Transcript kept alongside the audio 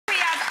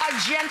a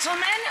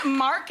gentleman,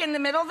 Mark, in the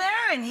middle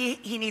there, and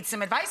he needs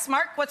some advice.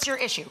 Mark, what's your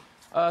issue?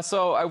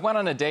 So I went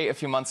on a date a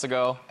few months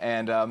ago,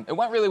 and it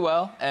went really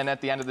well. And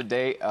at the end of the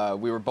date,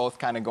 we were both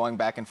kind of going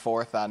back and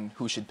forth on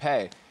who should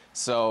pay.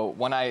 So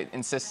when I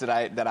insisted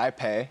that I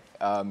pay,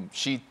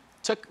 she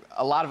took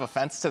a lot of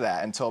offense to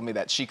that and told me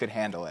that she could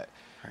handle it.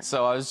 Right.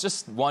 So I was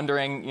just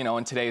wondering, you know,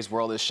 in today's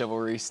world, is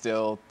chivalry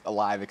still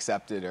alive,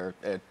 accepted, or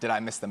did I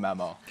miss the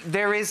memo?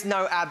 There is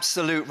no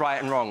absolute right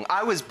and wrong.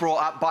 I was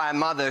brought up by a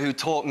mother who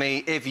taught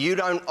me if you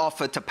don't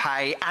offer to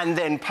pay and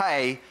then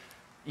pay,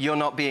 you're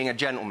not being a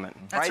gentleman,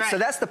 right? So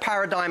that's the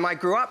paradigm I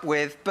grew up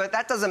with, but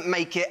that doesn't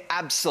make it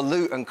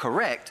absolute and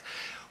correct.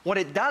 What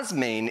it does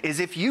mean is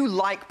if you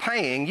like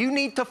paying, you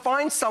need to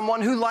find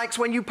someone who likes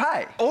when you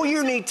pay. All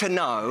you need to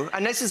know,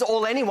 and this is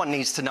all anyone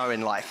needs to know in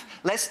life,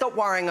 let's stop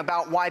worrying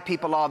about why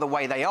people are the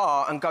way they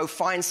are and go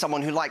find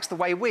someone who likes the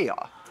way we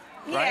are.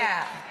 Right?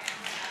 Yeah.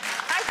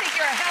 I think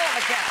you're a hell of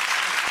a guest.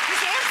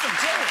 He's handsome,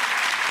 too.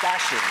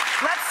 Dashing.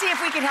 Let's see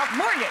if we can help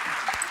Morgan.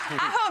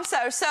 I hope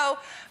so. So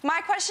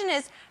my question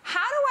is, how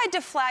do I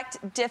deflect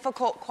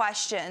difficult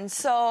questions?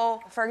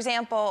 So, for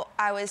example,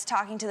 I was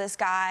talking to this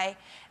guy,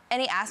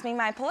 and he asked me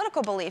my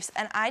political beliefs,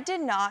 and I did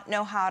not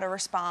know how to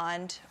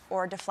respond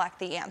or deflect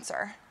the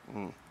answer.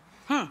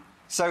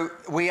 So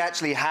we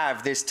actually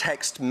have this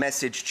text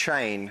message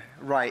chain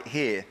right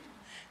here.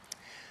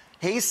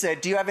 He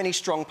said, do you have any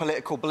strong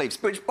political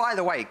beliefs? Which, by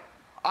the way,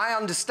 I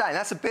understand.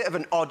 That's a bit of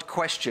an odd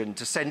question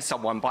to send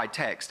someone by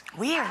text.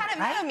 Weird, I hadn't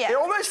met right? him yet. It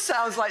almost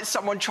sounds like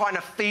someone trying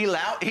to feel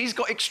out. He's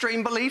got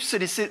extreme beliefs, so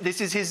this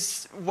is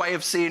his way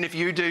of seeing if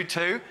you do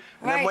too.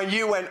 And then when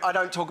you went, I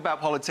don't talk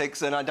about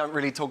politics and I don't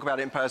really talk about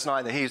it in person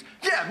either, he's,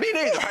 yeah, me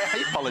neither, I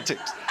hate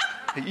politics.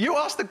 You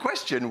asked the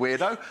question,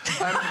 weirdo.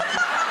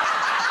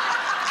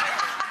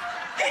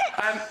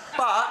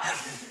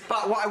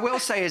 But what I will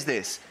say is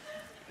this.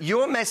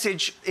 Your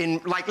message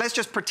let's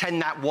just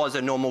pretend that was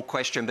a normal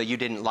question, but you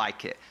didn't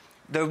like it.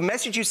 The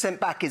message you sent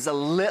back is a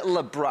little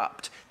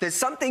abrupt. There's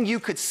something you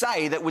could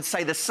say that would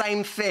say the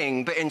same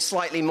thing, but in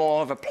slightly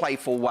more of a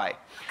playful way.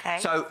 Okay.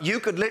 So you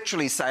could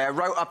literally say, I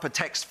wrote up a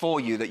text for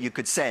you that you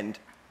could send.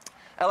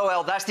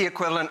 LOL, that's the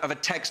equivalent of a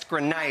text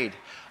grenade.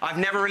 I've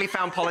never really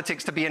found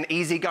politics to be an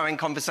easygoing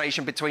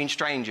conversation between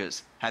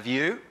strangers. Have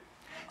you?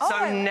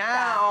 So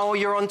now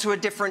you're onto a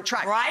different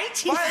track. Right?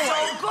 He's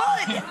so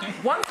good.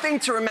 One thing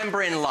to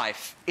remember in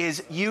life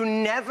is you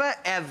never,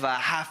 ever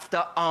have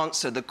to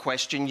answer the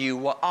question you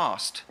were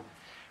asked.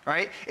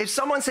 Right? If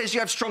someone says you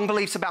have strong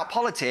beliefs about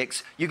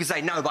politics, you can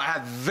say, no, but I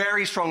have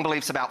very strong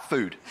beliefs about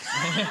food.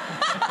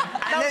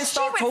 And then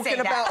start talking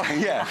about...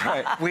 Yeah,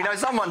 right. We know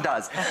someone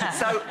does.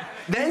 So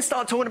then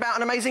start talking about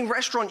an amazing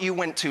restaurant you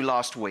went to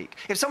last week.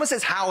 If someone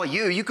says, how are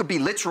you? You could be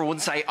literal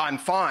and say, I'm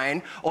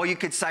fine. Or you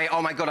could say,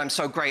 oh, my God, I'm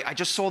so great. I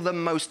just saw the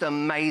most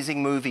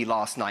amazing movie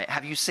last night.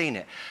 Have you seen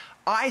it?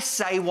 I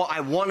say what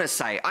I want to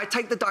say. I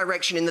take the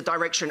direction in the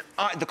direction...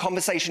 the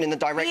conversation in the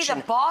direction...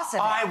 Be the boss of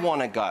it. I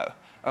want to go.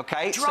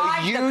 Okay,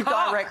 Drive so you the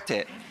car. direct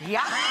it.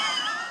 Yeah.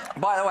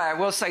 By the way, I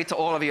will say to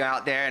all of you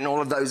out there and all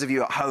of those of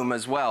you at home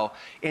as well,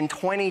 in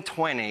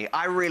 2020,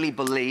 I really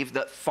believe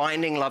that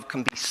finding love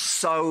can be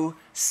so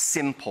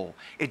simple.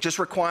 It just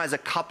requires a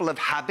couple of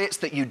habits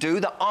that you do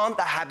that aren't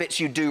the habits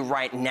you do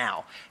right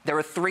now. There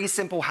are 3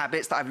 simple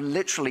habits that I've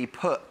literally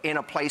put in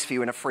a place for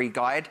you in a free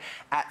guide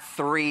at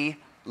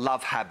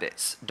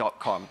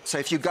 3lovehabits.com. So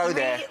if you go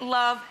there...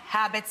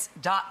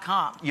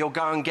 3lovehabits.com. You'll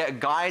go and get a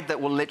guide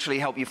that will literally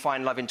help you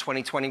find love in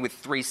 2020 with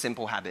 3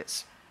 simple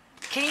habits.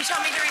 Can you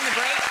tell me during the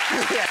break?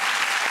 Yeah.